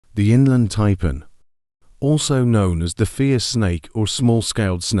The inland taipan, also known as the fierce snake or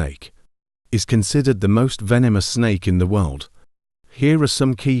small-scaled snake, is considered the most venomous snake in the world. Here are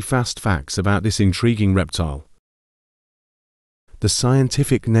some key fast facts about this intriguing reptile. The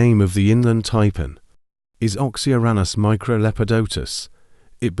scientific name of the inland taipan is Oxyuranus microlepidotus.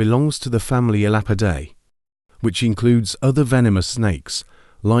 It belongs to the family Elapidae, which includes other venomous snakes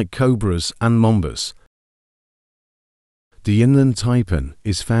like cobras and mambas. The inland taipan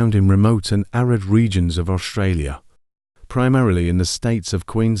is found in remote and arid regions of Australia, primarily in the states of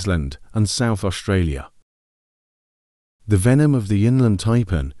Queensland and South Australia. The venom of the inland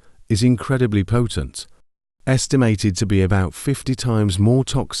taipan is incredibly potent, estimated to be about 50 times more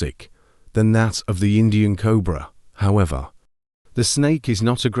toxic than that of the Indian cobra. However, the snake is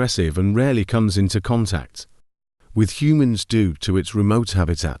not aggressive and rarely comes into contact with humans due to its remote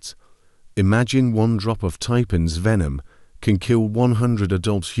habitat. Imagine one drop of taipan's venom can kill 100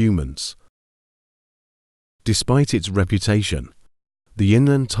 adult humans. Despite its reputation, the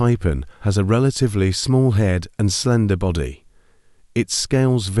inland taipan has a relatively small head and slender body. Its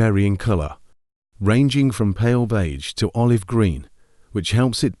scales vary in color, ranging from pale beige to olive green, which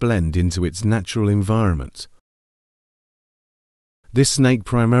helps it blend into its natural environment. This snake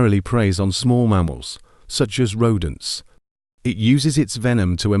primarily preys on small mammals, such as rodents. It uses its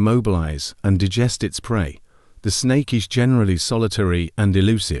venom to immobilize and digest its prey. The snake is generally solitary and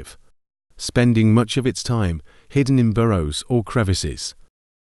elusive, spending much of its time hidden in burrows or crevices.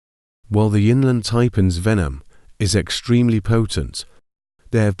 While the inland taipan's venom is extremely potent,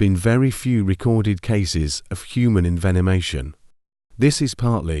 there have been very few recorded cases of human envenomation. This is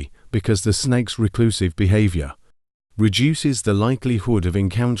partly because the snake's reclusive behavior reduces the likelihood of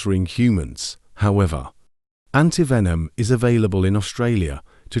encountering humans. However, antivenom is available in Australia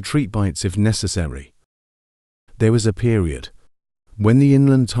to treat bites if necessary. There was a period when the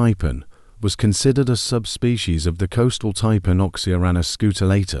inland taipan was considered a subspecies of the coastal taipan Oxyuranus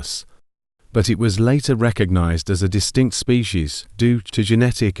scutellatus, but it was later recognized as a distinct species due to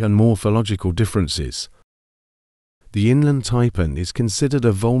genetic and morphological differences. The inland taipan is considered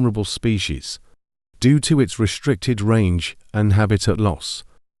a vulnerable species due to its restricted range and habitat loss.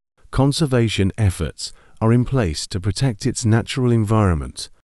 Conservation efforts are in place to protect its natural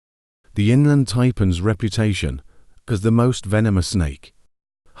environment. The inland taipan's reputation as the most venomous snake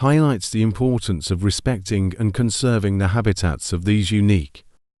highlights the importance of respecting and conserving the habitats of these unique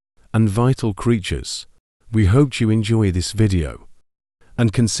and vital creatures. We hope you enjoy this video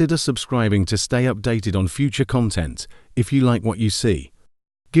and consider subscribing to stay updated on future content. If you like what you see,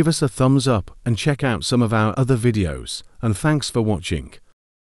 give us a thumbs up and check out some of our other videos, and thanks for watching.